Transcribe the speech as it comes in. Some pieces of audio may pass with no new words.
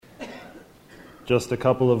Just a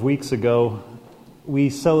couple of weeks ago, we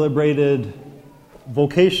celebrated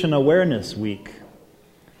Vocation Awareness Week.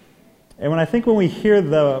 And when we hear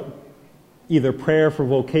the either prayer for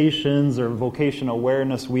vocations or Vocation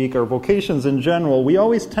Awareness Week or vocations in general, we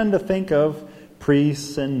always tend to think of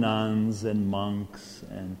priests and nuns and monks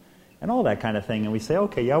and all that kind of thing. And we say,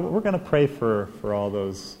 okay, yeah, we're going to pray for all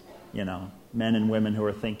those, men and women who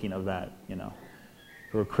are thinking of that,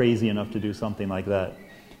 who are crazy enough to do something like that.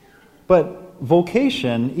 But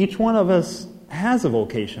vocation, each one of us has a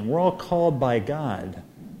vocation. We're all called by God,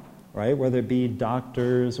 right? Whether it be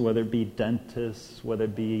doctors, whether it be dentists, whether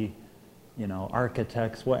it be,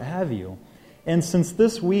 architects, what have you. And since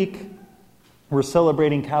this week we're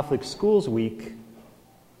celebrating Catholic Schools Week,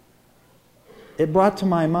 it brought to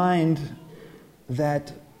my mind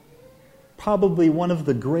that probably one of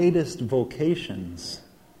the greatest vocations,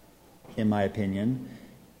 in my opinion,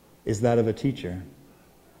 is that of a teacher.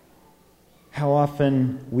 How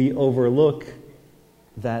often we overlook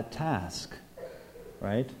that task,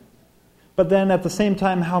 right? But then at the same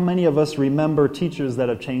time, how many of us remember teachers that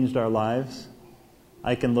have changed our lives?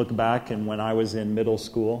 I can look back, and when I was in middle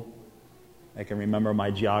school, I can remember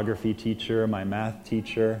my geography teacher, my math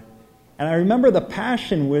teacher, and I remember the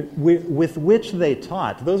passion with which they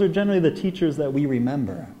taught. Those are generally the teachers that we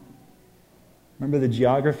remember. Remember the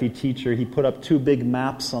geography teacher, he put up 2 big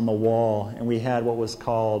maps on the wall, and we had what was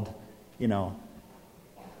called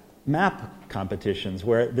map competitions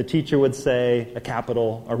where the teacher would say a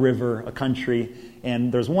capital, a river, a country,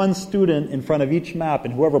 and there's one student in front of each map,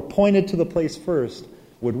 and whoever pointed to the place first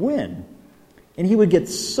would win. And he would get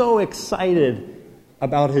so excited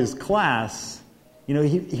about his class,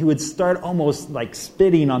 he would start almost like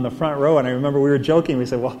spitting on the front row. And I remember we were joking, we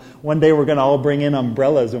said, well, one day we're going to all bring in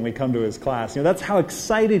umbrellas when we come to his class. That's how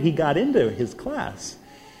excited he got into his class.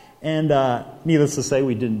 And needless to say,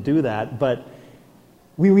 we didn't do that, but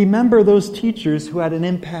we remember those teachers who had an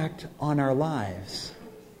impact on our lives.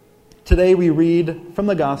 Today we read from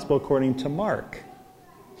the Gospel according to Mark,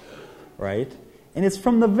 right? And it's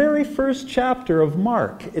from the very first chapter of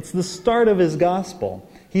Mark. It's the start of his Gospel.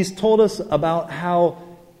 He's told us about how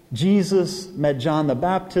Jesus met John the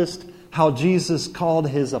Baptist, how Jesus called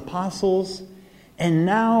his apostles, and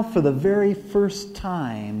now for the very first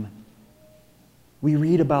time, we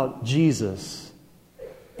read about Jesus,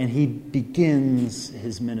 and he begins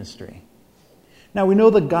his ministry. Now, we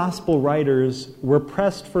know the gospel writers were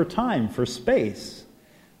pressed for time, for space.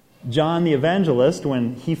 John the evangelist,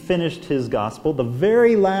 when he finished his gospel, the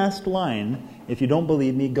very last line, if you don't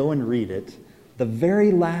believe me, go and read it. The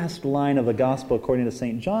very last line of the gospel according to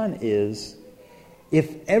St. John is,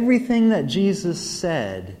 if everything that Jesus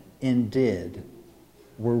said and did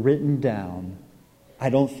were written down, I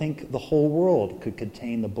don't think the whole world could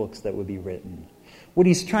contain the books that would be written. What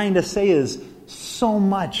he's trying to say is so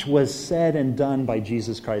much was said and done by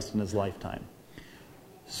Jesus Christ in his lifetime.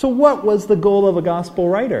 So what was the goal of a gospel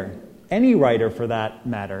writer? Any writer for that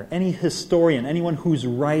matter, any historian, anyone who's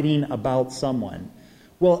writing about someone.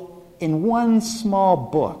 Well, in one small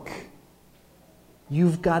book,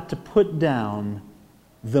 you've got to put down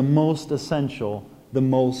the most essential, the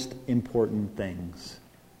most important things.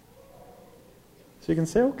 So you can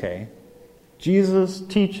say, okay, Jesus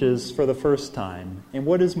teaches for the first time. And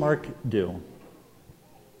what does Mark do?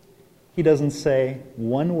 He doesn't say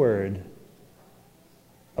one word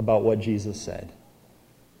about what Jesus said.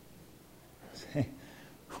 Say,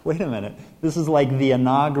 wait a minute. This is like the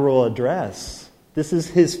inaugural address. This is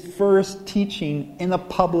his first teaching in a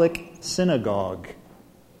public synagogue.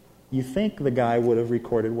 You think the guy would have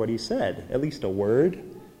recorded what he said, at least a word.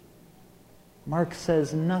 Mark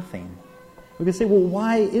says nothing. We can say, well,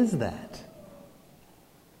 why is that?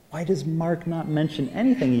 Why does Mark not mention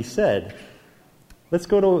anything he said? Let's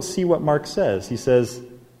go to see what Mark says. He says,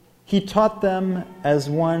 he taught them as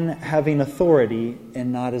one having authority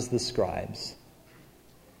and not as the scribes.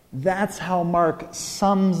 That's how Mark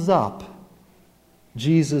sums up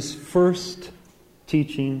Jesus' first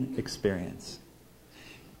teaching experience.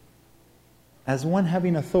 As one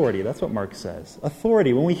having authority, that's what Mark says.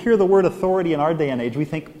 Authority. When we hear the word authority in our day and age, we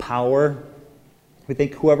think power. We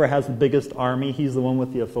think whoever has the biggest army, he's the one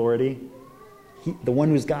with the authority. The one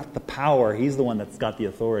who's got the power, he's the one that's got the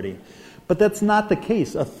authority. But that's not the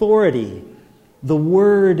case. Authority, the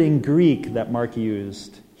word in Greek that Mark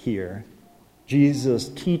used here, Jesus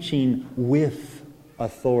teaching with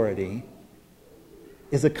authority,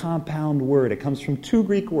 is a compound word. It comes from 2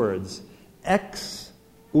 Greek words,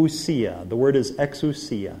 exousia. The word is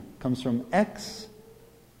exousia. It comes from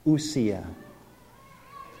exousia.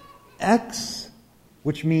 Ex,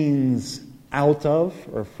 which means out of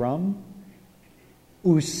or from.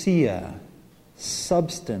 Ousia,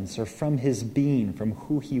 substance or from his being, from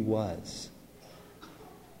who he was.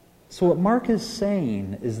 So what Mark is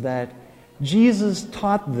saying is that Jesus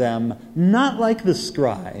taught them not like the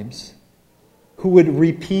scribes who would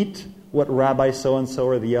repeat what Rabbi so-and-so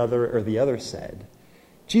or the other said.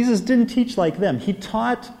 Jesus didn't teach like them. He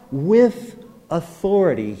taught with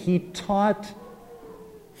authority. He taught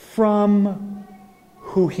from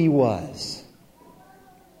who he was.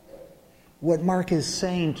 What Mark is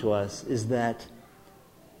saying to us is that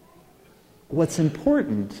what's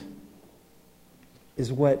important is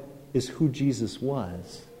who Jesus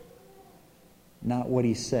was, not what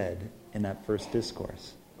he said in that first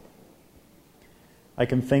discourse. I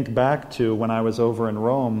can think back to when I was over in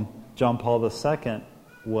Rome. John Paul II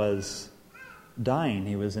was dying.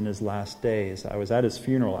 He was in his last days. I was at his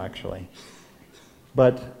funeral, actually.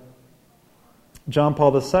 But John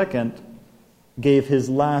Paul II gave his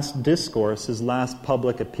last discourse, his last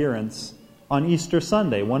public appearance, on Easter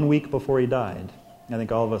Sunday, 1 week before he died. I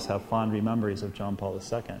think all of us have fond memories of John Paul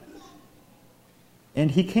II. And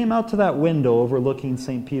he came out to that window overlooking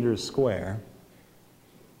St. Peter's Square.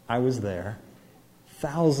 I was there.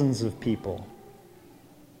 Thousands of people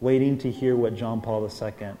waiting to hear what John Paul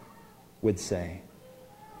II would say.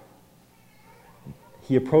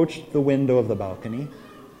 He approached the window of the balcony.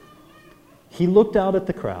 He looked out at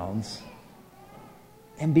the crowds.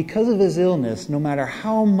 And because of his illness, no matter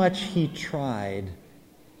how much he tried,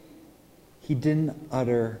 he didn't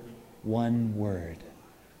utter one word.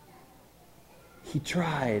 He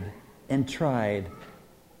tried and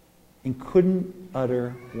couldn't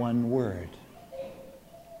utter one word.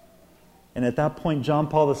 And at that point, John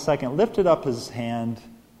Paul II lifted up his hand,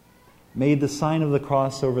 made the sign of the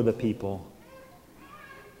cross over the people,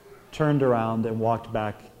 turned around and walked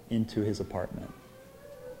back into his apartment.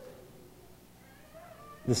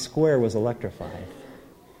 The square was electrified.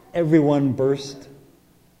 Everyone burst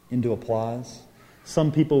into applause.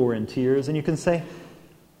 Some people were in tears. And you can say,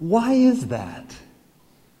 why is that?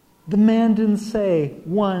 The man didn't say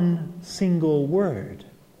one single word.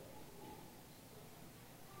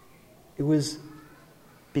 It was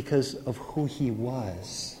because of who he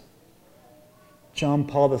was. John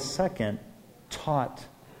Paul II taught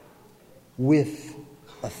with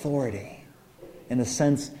authority. In a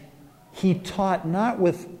sense, he taught not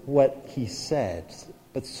with what he said,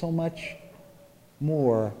 but so much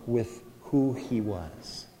more with who he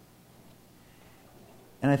was.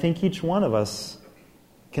 And I think each one of us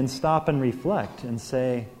can stop and reflect and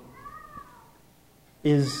say,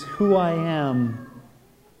 is who I am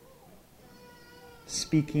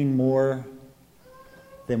speaking more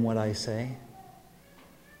than what I say?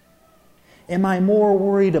 Am I more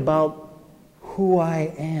worried about who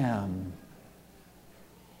I am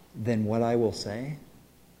than what I will say?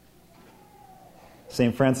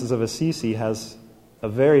 St. Francis of Assisi has a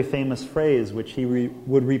very famous phrase which he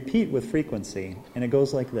would repeat with frequency, and it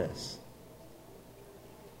goes like this.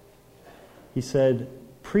 He said,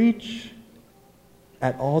 "Preach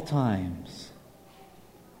at all times,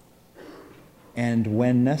 and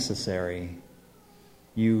when necessary,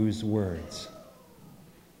 use words."